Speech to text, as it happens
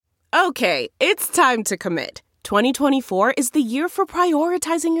Okay, it's time to commit. 2024 is the year for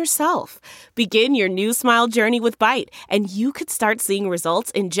prioritizing yourself. Begin your new smile journey with Byte, and you could start seeing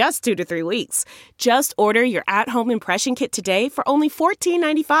results in just 2 to 3 weeks. Just order your at-home impression kit today for only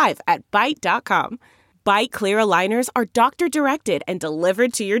 $14.95 at Byte.com. Byte Clear aligners are doctor-directed and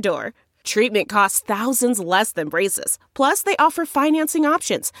delivered to your door. Treatment costs thousands less than braces. Plus, they offer financing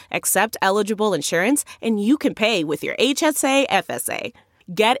options, accept eligible insurance, and you can pay with your HSA FSA.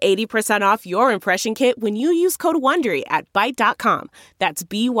 Get 80% off your impression kit when you use code WONDERY at Byte.com. That's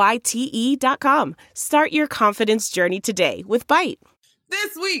BYTE.com. Start your confidence journey today with Byte.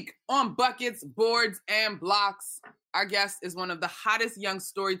 This week on Buckets, Boards, and Blocks, our guest is one of the hottest young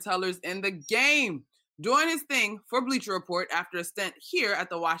storytellers in the game, doing his thing for Bleacher Report after a stint here at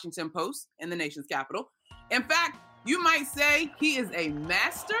the Washington Post in the nation's capital. In fact, you might say he is a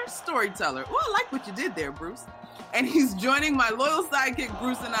master storyteller. Well, I like what you did there, Bruce. And he's joining my loyal sidekick,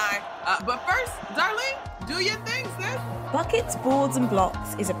 Bruce, and I. But first, Darlene, do your thing, sis. Buckets, Boards, and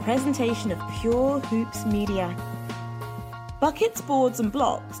Blocks is a presentation of Pure Hoops Media. Buckets, Boards, and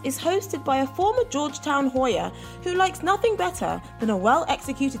Blocks is hosted by a former Georgetown Hoya who likes nothing better than a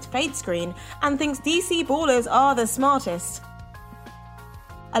well-executed fade screen and thinks DC ballers are the smartest.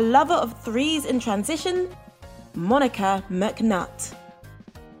 A lover of threes in transition, Monica McNutt.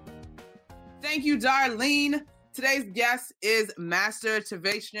 Thank you, Darlene. Today's guest is Master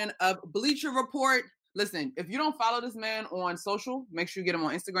Tavation of Bleacher Report. Listen, if you don't follow this man on social, make sure you get him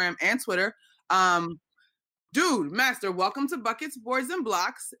on Instagram and Twitter. Dude, Master, welcome to Buckets, Boards, and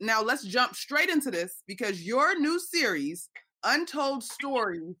Blocks. Now let's jump straight into this because your new series, Untold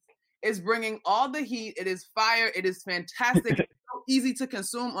Stories, is bringing all the heat. It is fire. It is fantastic. It's so easy to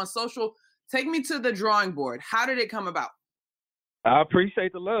consume on social. Take me to the drawing board. How did it come about? I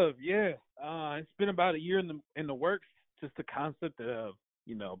appreciate the love. Yeah, it's been about a year in the works. Just the concept of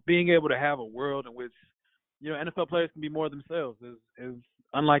being able to have a world in which NFL players can be more themselves. Is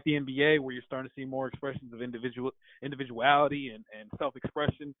unlike the NBA where you're starting to see more expressions of individuality and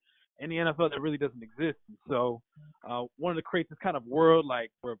self-expression. In the NFL, that really doesn't exist. And so, wanted to create this kind of world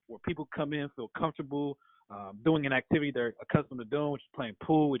like where people come in, feel comfortable doing an activity they're accustomed to doing, which is playing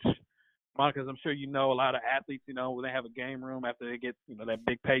pool, which Monica, as I'm sure you know, a lot of athletes, when they have a game room after they get, that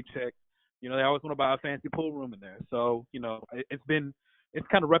big paycheck, they always want to buy a fancy pool room in there. So, it's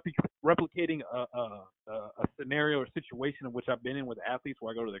kind of replicating a scenario or situation in which I've been in with athletes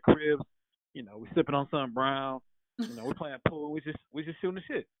where I go to their cribs, we're sipping on something brown, we're playing pool, we just shooting the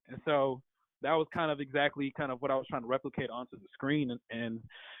shit. And so that was kind of exactly what I was trying to replicate onto the screen, and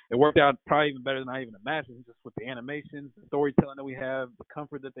it worked out probably even better than I even imagined, just with the animations, the storytelling that we have, the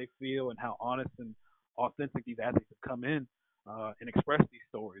comfort that they feel, and how honest and authentic these athletes have come in and express these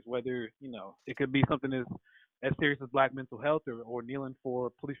stories, whether, it could be something as serious as Black mental health or kneeling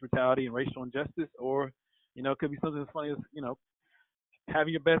for police brutality and racial injustice, or, it could be something as funny as,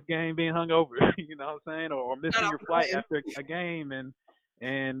 having your best game being hungover, you know what I'm saying, or missing your flight after a game and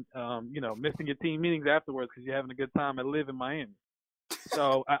missing your team meetings afterwards because you're having a good time at Live in Miami.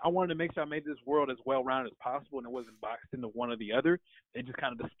 So I wanted to make sure I made this world as well-rounded as possible, and it wasn't boxed into one or the other. It just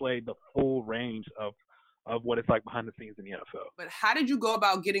kind of displayed the full range of what it's like behind the scenes in the NFL. But how did you go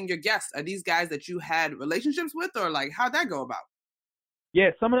about getting your guests? Are these guys that you had relationships with, or how'd that go about?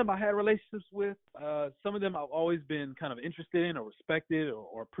 Yeah, some of them I had relationships with. Some of them I've always been kind of interested in or respected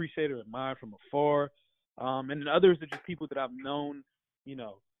or appreciated or admired from afar. And then others are just people that I've known,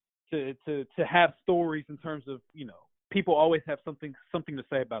 to have stories in terms of, people always have something to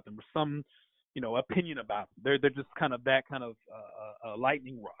say about them or some, opinion about them. They're just kind of that kind of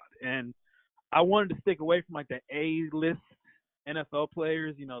lightning rod. And I wanted to stick away from the A-list NFL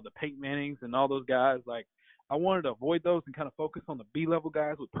players, the Peyton Mannings and all those guys. I wanted to avoid those and kind of focus on the B-level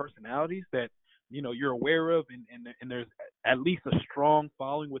guys with personalities that, you're aware of and there's at least a strong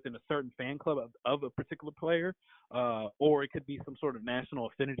following within a certain fan club of a particular player, or it could be some sort of national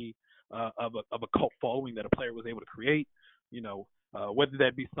affinity of a cult following that a player was able to create, whether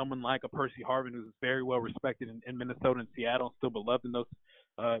that be someone like a Percy Harvin, who's very well respected in Minnesota and Seattle, and still beloved in those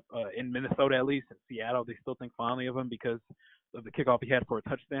in Minnesota at least. In Seattle, they still think fondly of him because of the kickoff he had for a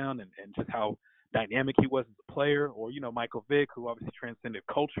touchdown and just how dynamic he was as a player, or, Michael Vick, who obviously transcended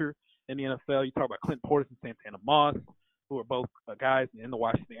culture in the NFL. You talk about Clint Portis and Santana Moss, who are both guys in the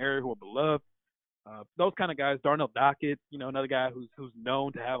Washington area who are beloved. Those kind of guys. Darnell Dockett, another guy who's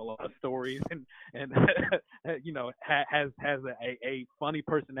known to have a lot of stories and has a funny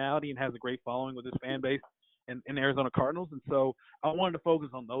personality and has a great following with his fan base in Arizona Cardinals. And so I wanted to focus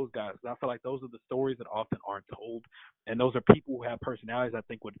on those guys. I feel like those are the stories that often aren't told, and those are people who have personalities I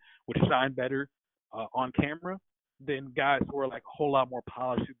think would shine better on camera than guys who are like a whole lot more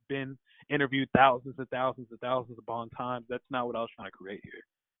polished, who've been interviewed thousands and thousands and thousands upon times. That's not what I was trying to create here.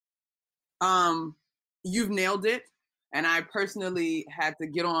 You've nailed it. And I personally had to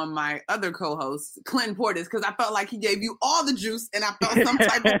get on my other co-host, Clinton Portis, because I felt like he gave you all the juice, and I felt some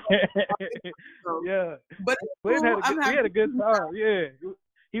type of yeah. But Clinton had a good time. Yeah,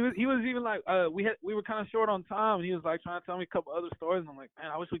 he was even like we were kind of short on time, and he was like trying to tell me a couple other stories. And I'm like,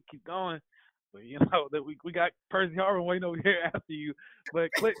 man, I wish we could keep going, but you know that we got Percy Harvin waiting over here after you.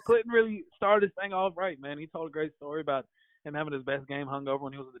 But Clinton really started this thing off right, man. He told a great story about him having his best game hungover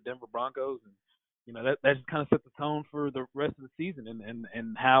when he was with the Denver Broncos, and you know, that just kind of set the tone for the rest of the season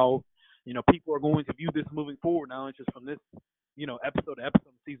and how, you know, people are going to view this moving forward, not only just from this, you know, episode to episode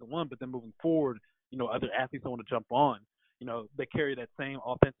of season one, but then moving forward, you know, other athletes that want to jump on, you know, they carry that same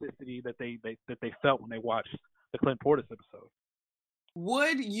authenticity that they felt when they watched the Clinton Portis episode.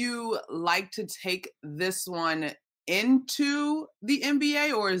 Would you like to take this one into the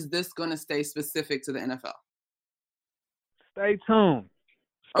NBA, or is this going to stay specific to the NFL? Stay tuned.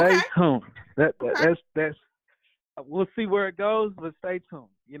 Stay tuned. That's we'll see where it goes, but stay tuned.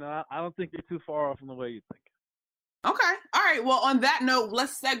 You know, I don't think you're too far off from the way you think. Okay. All right. Well, on that note,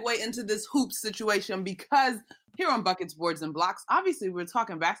 let's segue into this hoops situation, because here on Buckets, Boards, and Blocks, obviously we're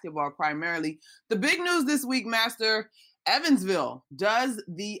talking basketball primarily. The big news this week, Master, Evansville does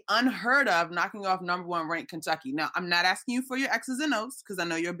the unheard of, knocking off number one ranked Kentucky. Now, I'm not asking you for your X's and O's because I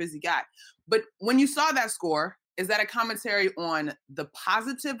know you're a busy guy. But when you saw that score, is that a commentary on the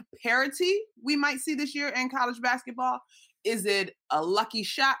positive parity we might see this year in college basketball? Is it a lucky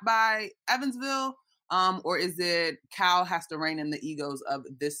shot by Evansville? Or is it Cal has to rein in the egos of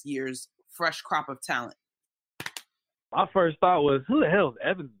this year's fresh crop of talent? My first thought was, who the hell is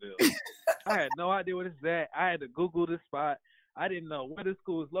Evansville? I had no idea what it's at. I had to Google this spot. I didn't know where the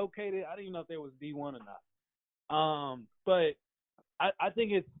school was located. I didn't even know if there was D1 or not. But I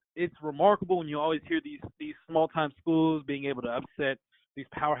think it's remarkable when you always hear these small time schools being able to upset these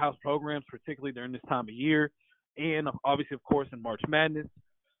powerhouse programs, particularly during this time of year, and obviously, of course, in March Madness.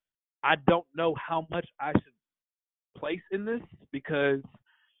 I don't know how much I should place in this because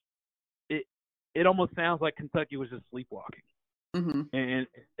it almost sounds like Kentucky was just sleepwalking,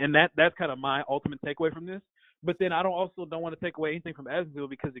 and that's kind of my ultimate takeaway from this. But then I don't want to take away anything from Evansville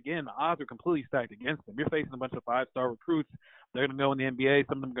because, again, the odds are completely stacked against them. You're facing a bunch of five-star recruits. They're going to go in the NBA.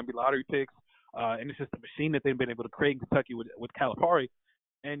 Some of them are going to be lottery picks. And it's just a machine that they've been able to create in Kentucky with Calipari.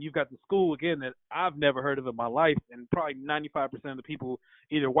 And you've got the school, again, that I've never heard of in my life. And probably 95% of the people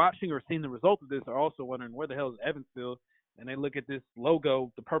either watching or seeing the result of this are also wondering, where the hell is Evansville? And they look at this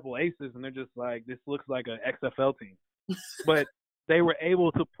logo, the Purple Aces, and they're just like, this looks like an XFL team. But they were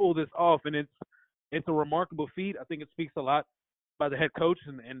able to pull this off, and it's a remarkable feat. I think it speaks a lot by the head coach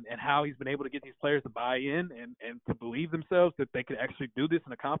and how he's been able to get these players to buy in and to believe themselves that they could actually do this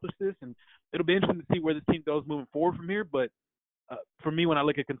and accomplish this. And it'll be interesting to see where this team goes moving forward from here. But for me, when I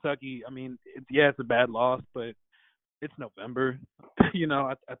look at Kentucky, I mean, it's a bad loss, but it's November. You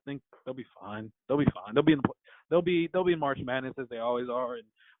know, I think they'll be fine. They'll be fine. They'll be in March Madness as they always are, and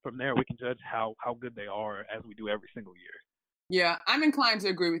from there we can judge how good they are as we do every single year. Yeah, I'm inclined to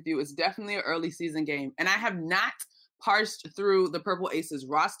agree with you. It's definitely an early season game. And I have not parsed through the Purple Aces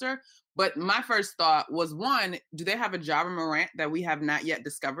roster, but my first thought was, one, do they have a Ja Morant that we have not yet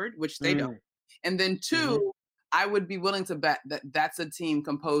discovered, which they don't? And then two, I would be willing to bet that that's a team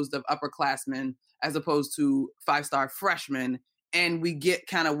composed of upperclassmen as opposed to five-star freshmen, and we get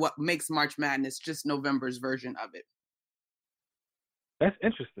kind of what makes March Madness just November's version of it. That's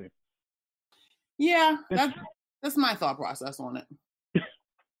interesting. Yeah, that's my thought process on it.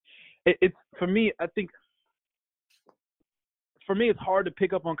 It's for me, I think for me, it's hard to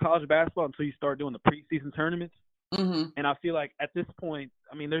pick up on college basketball until you start doing the preseason tournaments. And I feel like at this point,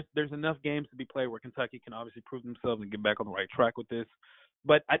 I mean, there's enough games to be played where Kentucky can obviously prove themselves and get back on the right track with this.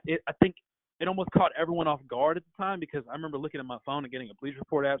 But I think it almost caught everyone off guard at the time, because I remember looking at my phone and getting a Bleacher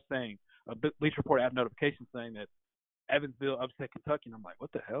Report app notification saying that Evansville upset Kentucky, and I'm like,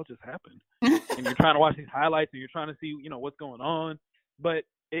 what the hell just happened? And you're trying to watch these highlights and you're trying to see, you know, what's going on. But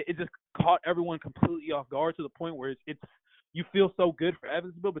it just caught everyone completely off guard to the point where it's you feel so good for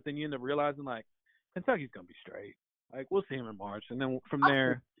Evansville, but then you end up realizing, like, Kentucky's going to be straight. Like, we'll see them in March. And then from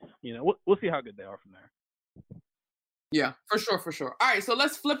there, you know, we'll see how good they are from there. Yeah, for sure. All right, so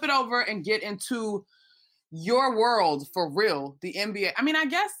let's flip it over and get into your world for real, the NBA. I mean, I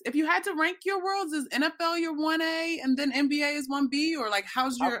guess if you had to rank your worlds, is NFL your 1A and then NBA is 1B? Or, like,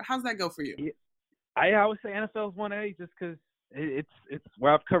 how's that go for you? I would say NFL is 1A just because it's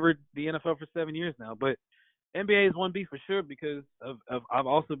where I've covered the NFL for 7 years now. But NBA is 1B for sure because of I've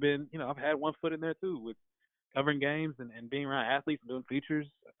also been, you know, I've had one foot in there too with covering games and being around athletes and doing features.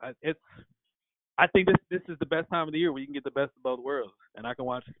 I think this is the best time of the year where you can get the best of both worlds, and I can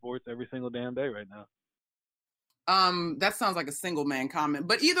watch sports every single damn day right now. That sounds like a single man comment,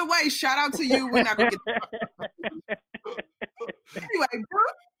 but either way, shout out to you. We're not gonna get. Anyway,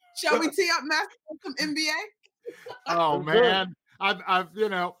 Bruce, shall we tee up Master some NBA? Oh man,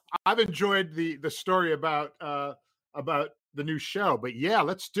 I've enjoyed the story about the new show, but yeah,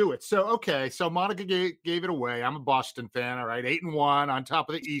 let's do it. So so Monica gave it away. I'm a Boston fan. All right, 8-1 on top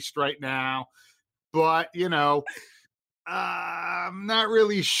of the East right now, but I'm not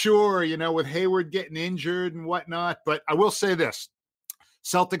really sure, with Hayward getting injured and whatnot. But I will say this: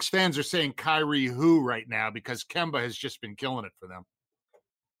 Celtics fans are saying Kyrie who right now because Kemba has just been killing it for them.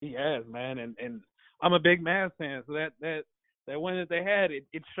 He has, man, and I'm a big Mavs fan, so that win that they had,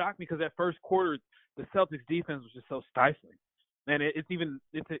 it shocked me because that first quarter the Celtics defense was just so stifling, and it's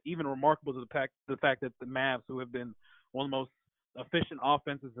even remarkable to the fact that the Mavs, who have been one of the most efficient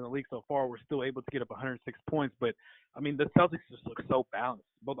offenses in the league so far, were still able to get up 106 points. But I mean, the Celtics just look so balanced,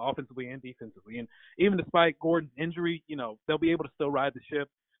 both offensively and defensively, and even despite Gordon's injury, they'll be able to still ride the ship.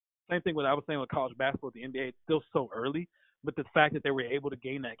 Same thing with I was saying with college basketball, the NBA, it's still so early. But the fact that they were able to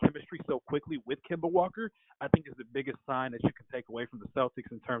gain that chemistry so quickly with Kemba Walker, I think is the biggest sign that you can take away from the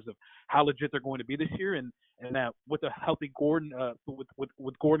Celtics in terms of how legit they're going to be this year, and that with a healthy Gordon,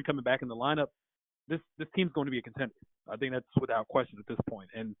 with Gordon coming back in the lineup, this team's going to be a contender. I think that's without question at this point.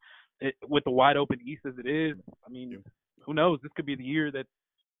 And with the wide open East as it is, I mean, who knows? This could be the year that,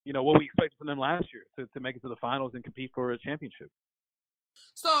 what we expected from them last year to make it to the finals and compete for a championship.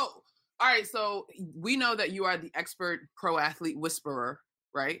 So, all right. So we know that you are the expert pro athlete whisperer,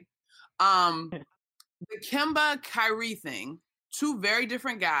 right? The Kemba Kyrie thing, two very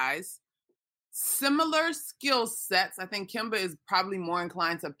different guys, similar skill sets. I think Kemba is probably more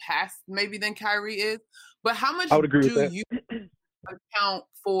inclined to pass maybe than Kyrie is. But how much do you account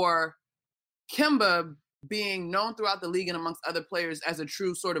for Kemba being known throughout the league and amongst other players as a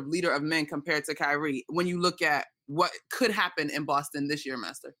true sort of leader of men compared to Kyrie when you look at what could happen in Boston this year,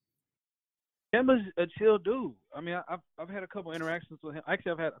 Master? Kemba's a chill dude. I mean, I've had a couple interactions with him.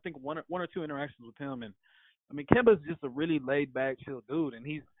 Actually, I've had, I think, one or two interactions with him. And, I mean, Kemba's just a really laid-back, chill dude. And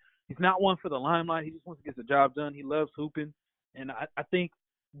he's not one for the limelight. He just wants to get the job done. He loves hooping. And I think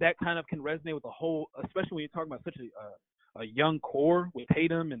that kind of can resonate with the whole, especially when you're talking about such a young core with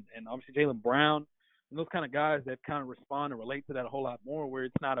Tatum and obviously Jaylen Brown and those kind of guys that kind of respond and relate to that a whole lot more, where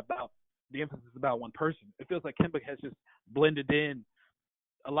it's not about the emphasis about one person. It feels like Kemba has just blended in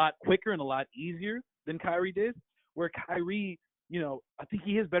a lot quicker and a lot easier than Kyrie did, where Kyrie, I think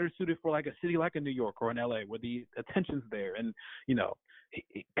he is better suited for like a city like a New York or an LA where the attention's there. And,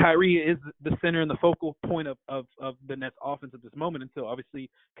 Kyrie is the center and the focal point of the Nets offense at this moment until obviously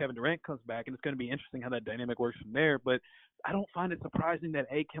Kevin Durant comes back, and it's going to be interesting how that dynamic works from there. But I don't find it surprising that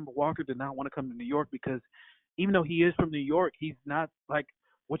Kemba Walker did not want to come to New York, because even though he is from New York, he's not like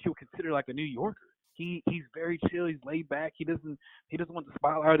what you would consider like a New Yorker. He's very chill. He's laid back. He doesn't want the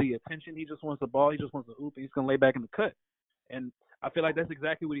spotlight or the attention. He just wants the ball. He just wants to hoop. He's going to lay back in the cut. And I feel like that's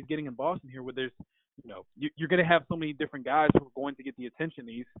exactly what he's getting in Boston here, where there's, you're going to have so many different guys who are going to get the attention.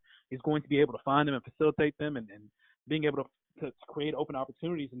 He's going to be able to find them and facilitate them, and being able to create open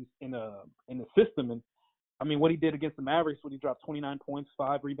opportunities in the system. And I mean, what he did against the Mavericks when he dropped 29 points,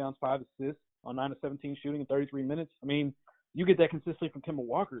 5 rebounds, 5 assists on 9 of 17 shooting in 33 minutes. I mean, you get that consistently from Kemba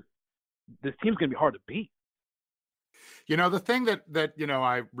Walker, this team's going to be hard to beat. The thing that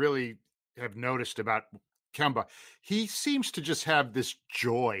I really have noticed about Kemba, he seems to just have this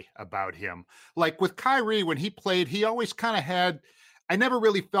joy about him. Like with Kyrie, when he played, he always kind of had, I never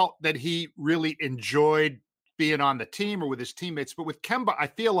really felt that he really enjoyed being on the team or with his teammates. But with Kemba, I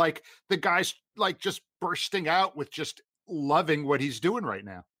feel like the guy's like just bursting out with just loving what he's doing right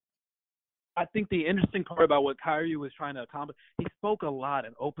now. I think the interesting part about what Kyrie was trying to accomplish, he spoke a lot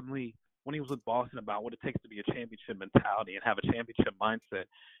and openly when he was with Boston about what it takes to be a championship mentality and have a championship mindset.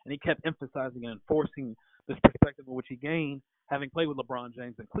 And he kept emphasizing and enforcing this perspective of which he gained having played with LeBron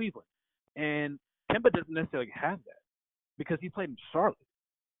James in Cleveland. And Kemba doesn't necessarily have that because he played in Charlotte.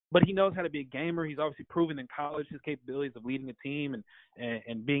 But he knows how to be a gamer. He's obviously proven in college his capabilities of leading a team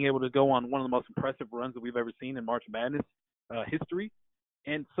and being able to go on one of the most impressive runs that we've ever seen in March Madness history.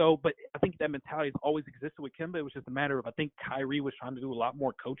 And so, but I think that mentality has always existed with Kemba. It was just a matter of, I think Kyrie was trying to do a lot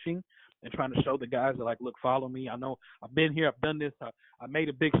more coaching and trying to show the guys that, like, look, follow me. I know I've been here. I've done this. I made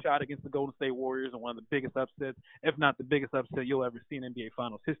a big shot against the Golden State Warriors in one of the biggest upsets, if not the biggest upset you'll ever see in NBA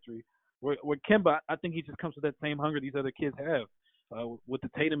Finals history. Where Kemba, I think he just comes with that same hunger these other kids have with the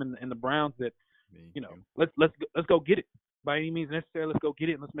Tatum and the Browns that, let's go get it. by any means necessary. Let's go get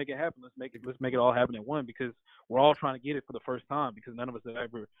it and let's make it happen. Let's make it all happen in one, because we're all trying to get it for the first time, because none of us have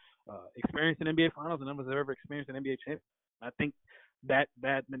ever experienced an NBA Finals and none of us have ever experienced an NBA championship. I think that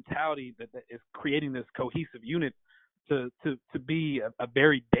mentality that is creating this cohesive unit to be a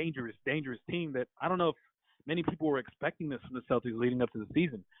very dangerous team that I don't know if many people were expecting this from the Celtics leading up to the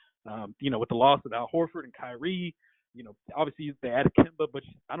season. With the loss of Al Horford and Kyrie, obviously they added Kemba, but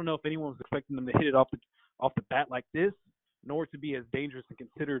I don't know if anyone was expecting them to hit it off the bat like this, nor to be as dangerous and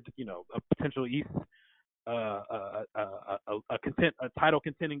considered, a potential East, a title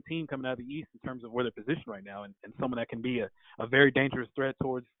contending team coming out of the East in terms of where they're positioned right now, and someone that can be a very dangerous threat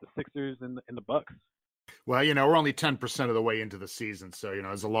towards the Sixers and the Bucks. Well, we're only 10% of the way into the season, so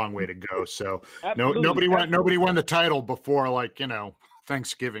there's a long way to go. So Absolutely. nobody won the title before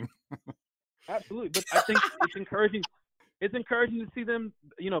Thanksgiving. Absolutely, but I think it's encouraging. It's encouraging to see them,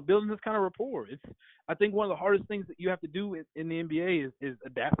 building this kind of rapport. I think one of the hardest things that you have to do in the NBA is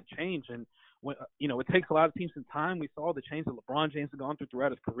adapt to change. And when, it takes a lot of teams some time. We saw the change that LeBron James has gone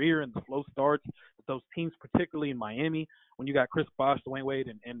throughout his career and the slow starts that those teams, particularly in Miami, when you got Chris Bosh, Dwayne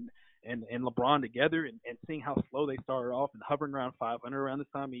Wade, and LeBron together, and seeing how slow they started off and hovering around 500 around this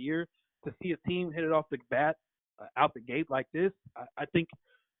time of year, to see a team hit it off the bat out the gate like this, I think,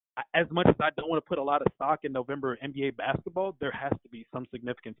 as much as I don't want to put a lot of stock in November NBA basketball, there has to be some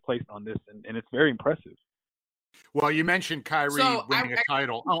significance placed on this, and it's very impressive. Well, you mentioned Kyrie winning a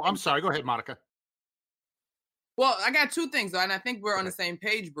title. Oh, I'm sorry. Go ahead, Monica. Well, I got two things, though, and I think we're on the same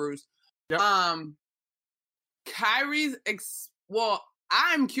page, Bruce. Yep. Kyrie's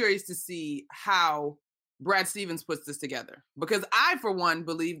I'm curious to see how Brad Stevens puts this together, because I, for one,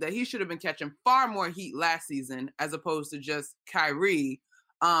 believe that he should have been catching far more heat last season as opposed to just Kyrie.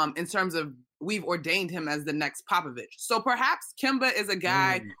 In terms of we've ordained him as the next Popovich. So perhaps Kemba is a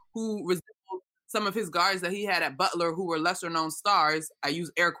guy who resembles some of his guards that he had at Butler who were lesser known stars. I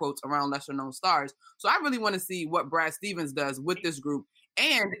use air quotes around lesser known stars. So I really want to see what Brad Stevens does with this group,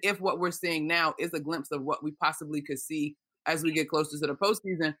 and if what we're seeing now is a glimpse of what we possibly could see as we get closer to the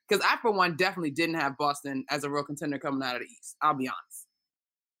postseason. Because I, for one, definitely didn't have Boston as a real contender coming out of the East. I'll be honest.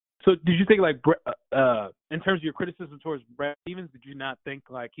 So did you think, in terms of your criticism towards Brad Stevens, did you not think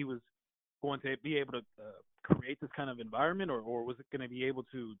he was going to be able to create this kind of environment, or was it going to be able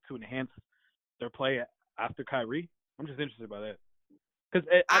to enhance their play after Kyrie? I'm just interested by that. Because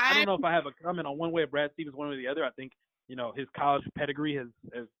I don't know if I have a comment on one way of Brad Stevens, one way or the other. I think, his college pedigree has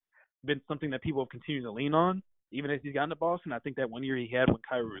been something that people have continued to lean on, even as he's gotten to Boston. I think that 1 year he had when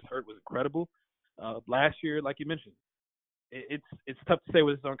Kyrie was hurt was incredible. Last year, like you mentioned, it's tough to say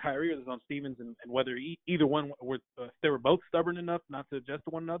whether it's on Kyrie or it's on Stevens, and whether either one if they were both stubborn enough not to adjust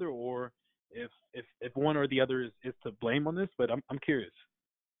to one another, or if one or the other is to blame on this. But I'm curious.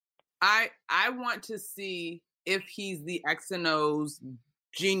 I want to see if he's the X and O's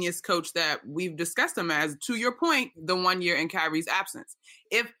genius coach that we've discussed him as. To your point, the 1 year in Kyrie's absence.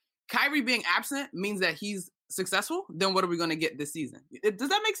 If Kyrie being absent means that he's successful, then what are we going to get this season? Does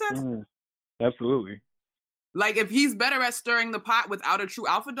that make sense? Absolutely. If he's better at stirring the pot without a true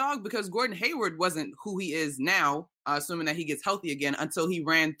alpha dog, because Gordon Hayward wasn't who he is now, assuming that he gets healthy again, until he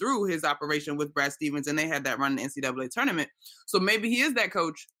ran through his operation with Brad Stevens and they had that run in the NCAA tournament. So maybe he is that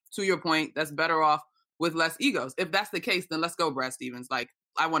coach, to your point, that's better off with less egos. If that's the case, then let's go, Brad Stevens.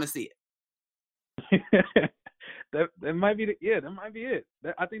 I want to see it. that might be that might be it.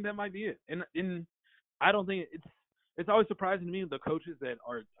 I think that might be it. And I don't think it's always surprising to me the coaches that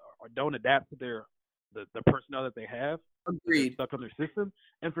are don't adapt to the personnel that they have. Agreed. Stuck on their system.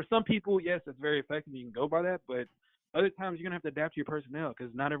 And for some people, yes, it's very effective. You can go by that. But other times you're going to have to adapt to your personnel,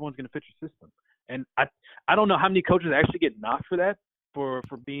 because not everyone's going to fit your system. And I don't know how many coaches actually get knocked for that, for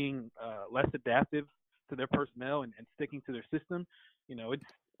being less adaptive to their personnel and sticking to their system. It's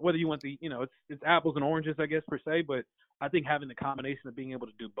whether you want it's apples and oranges, I guess, per se. But I think having the combination of being able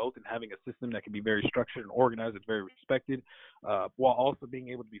to do both and having a system that can be very structured and organized and very respected, while also being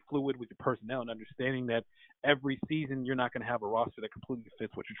able to be fluid with your personnel and understanding that every season you're not going to have a roster that completely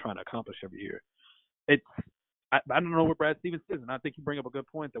fits what you're trying to accomplish every year. I don't know what Brad Stevens is, and I think you bring up a good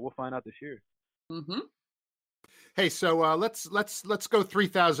point that we'll find out this year. Mm-hmm. Hey, so let's go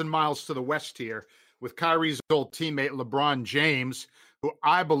 3,000 miles to the west here with Kyrie's old teammate LeBron James, who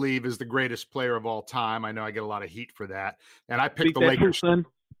I believe is the greatest player of all time. I know I get a lot of heat for that, and I picked the Lakers. Son.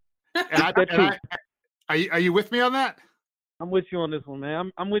 Are you with me on that? I'm with you on this one,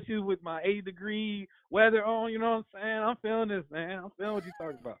 man. I'm with you with my 80-degree weather on. You know what I'm saying? I'm feeling this, man. I'm feeling what you're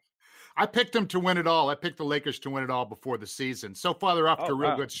talking about. I picked them to win it all. I picked the Lakers to win it all before the season. So far, they're off to a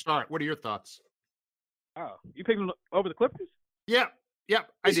real good start. What are your thoughts? Oh, you picked them over the Clippers? Yep,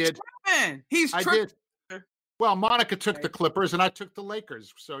 I did. Tripping. He's tripping. Well, Monica took the Clippers and I took the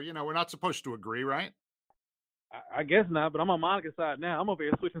Lakers. So, we're not supposed to agree, right? I guess not, but I'm on Monica's side now. I'm over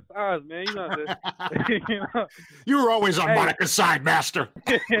here switching sides, man. You were always on Monica's side, master.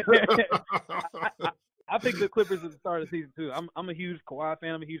 I picked the Clippers at the start of the season too. I'm a huge Kawhi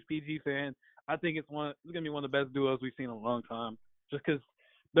fan. I'm a huge PG fan. I think it's gonna be one of the best duos we've seen in a long time, just because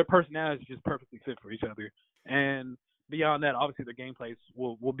their personalities just perfectly fit for each other. And beyond that, obviously their gameplays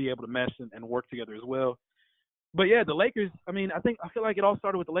will be able to mesh and work together as well. But yeah, the Lakers. I mean, I feel like it all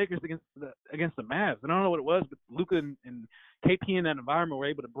started with the Lakers against the Mavs. And I don't know what it was, but Luka and KP in that environment were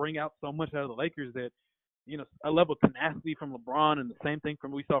able to bring out so much out of the Lakers that, a level of tenacity from LeBron, and the same thing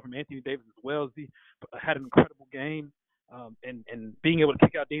we saw from Anthony Davis as well. As he had an incredible game, and being able to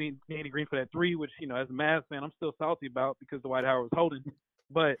kick out Danny Green for that three, which as a Mavs fan I'm still salty about because Dwight Howard was holding.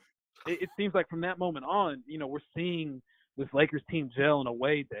 But it seems like from that moment on, we're seeing this Lakers team gel in a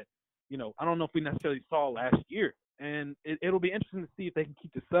way that, I don't know if we necessarily saw last year. And it'll be interesting to see if they can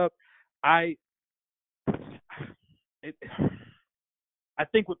keep this up. I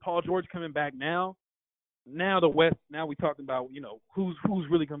think with Paul George coming back now the West, now we talking about, who's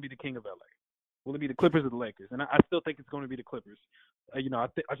really going to be the king of LA. Will it be the Clippers or the Lakers? And I still think it's going to be the Clippers. I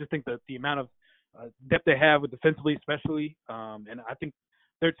just think that the amount of depth they have with defensively, especially, and I think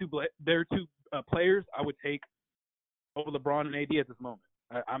they're two players I would take over LeBron and AD at this moment.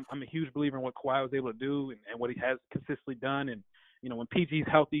 I'm a huge believer in what Kawhi was able to do and what he has consistently done. And, when PG's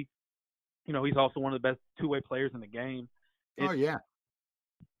healthy, he's also one of the best two-way players in the game. Absolutely.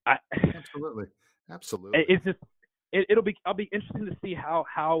 It's just I'll be interesting to see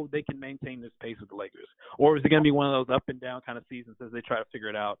how they can maintain this pace with the Lakers. Or is it going to be one of those up and down kind of seasons as they try to figure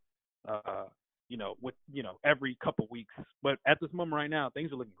it out, with every couple weeks. But at this moment right now,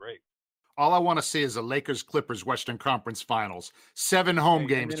 things are looking great. All I want to see is a Lakers-Clippers Western Conference Finals. 7 home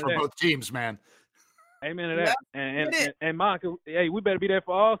games for both teams, man. Amen to that. And Monica, hey, we better be there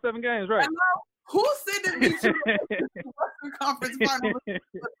for all 7 games, right? Who said that we should the Western Conference Finals?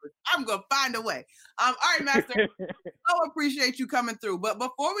 I'm going to find a way. All right, Master. So appreciate you coming through. But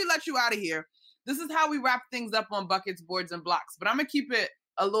before we let you out of here, this is how we wrap things up on Buckets, Boards, and Blocks. But I'm going to keep it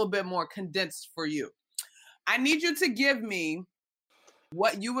a little bit more condensed for you. I need you to give me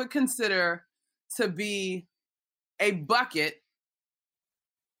what you would consider to be a bucket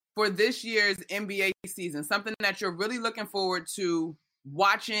for this year's NBA season, something that you're really looking forward to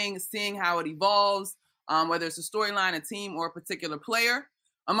watching, seeing how it evolves, whether it's a storyline, a team, or a particular player.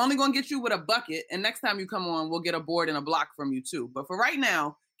 I'm only going to get you with a bucket, and next time you come on, we'll get a board and a block from you too. But for right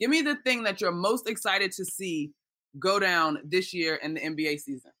now, give me the thing that you're most excited to see go down this year in the NBA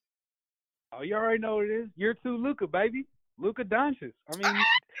season. Oh, you already know what it is. Year 2 Luka, baby. Luka Doncic. I mean,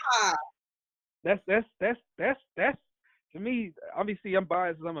 that's to me. Obviously, I'm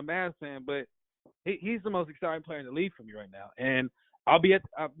biased because I'm a Mavs fan, but he's the most exciting player in the league for me right now. And I'll be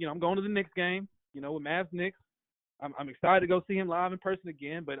I'm going to the Knicks game, with Mavs Knicks. I'm excited to go see him live in person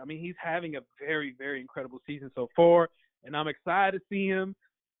again. But I mean, he's having a very, very incredible season so far, and I'm excited to see him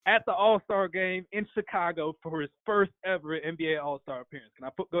at the All-Star game in Chicago for his first ever NBA All-Star appearance. Can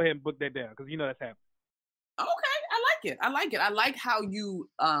I go ahead and book that down because that's happening. Okay. I like it. I like how you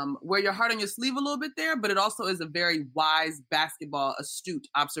wear your heart on your sleeve a little bit there, but it also is a very wise basketball astute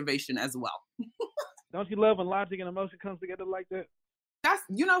observation as well. Don't you love when logic and emotion comes together like that? That's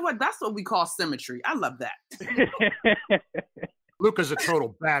what we call symmetry. I love that. Luka's a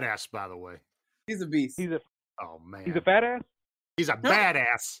total badass, by the way. He's a beast. Oh man. He's a fat ass? He's a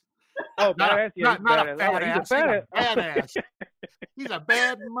badass. Oh, badass? Yeah, not a fat ass. He's a badass. He's a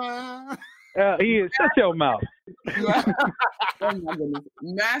bad man. He is. Shut your mouth. Oh my goodness.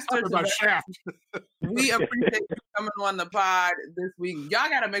 Master Shaft. We appreciate you coming on the pod this week. Y'all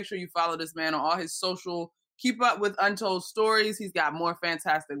got to make sure you follow this man on all his social. Keep up with Untold Stories. He's got more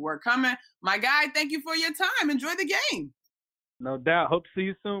fantastic work coming. My guy, thank you for your time. Enjoy the game. No doubt. Hope to see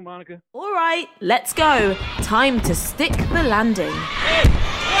you soon, Monica. All right, let's go. Time to stick the landing.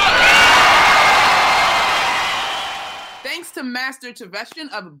 Thanks to Master Tavestian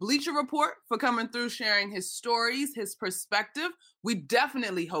of Bleacher Report for coming through, sharing his stories, his perspective. We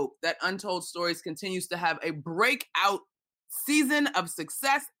definitely hope that Untold Stories continues to have a breakout season of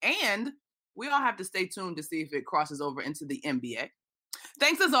success, and we all have to stay tuned to see if it crosses over into the NBA.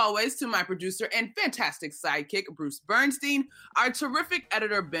 Thanks as always to my producer and fantastic sidekick, Bruce Bernstein, our terrific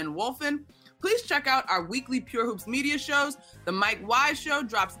editor, Ben Wolfen. Please check out our weekly Pure Hoops media shows. The Mike Wise Show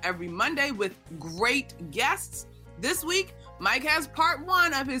drops every Monday with great guests. This week, Mike has part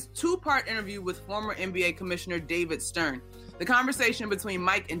 1 of his 2-part interview with former NBA Commissioner David Stern. The conversation between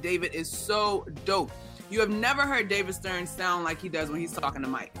Mike and David is so dope. You have never heard David Stern sound like he does when he's talking to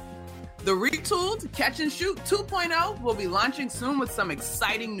Mike. The retooled Catch and Shoot 2.0 will be launching soon with some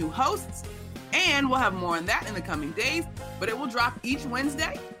exciting new hosts, and we'll have more on that in the coming days, but it will drop each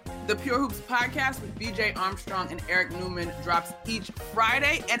Wednesday. The Pure Hoops podcast with BJ Armstrong and Eric Newman drops each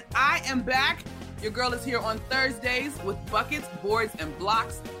Friday, and I am back. Your girl is here on Thursdays with Buckets, Boards, and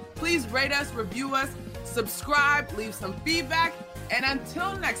Blocks. Please rate us, review us, subscribe, leave some feedback, and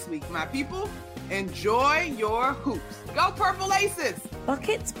until next week, my people, enjoy your hoops. Go Purple Aces!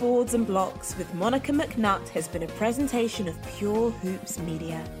 Buckets, Boards and Blocks with Monica McNutt has been a presentation of Pure Hoops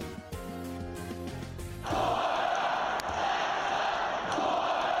Media.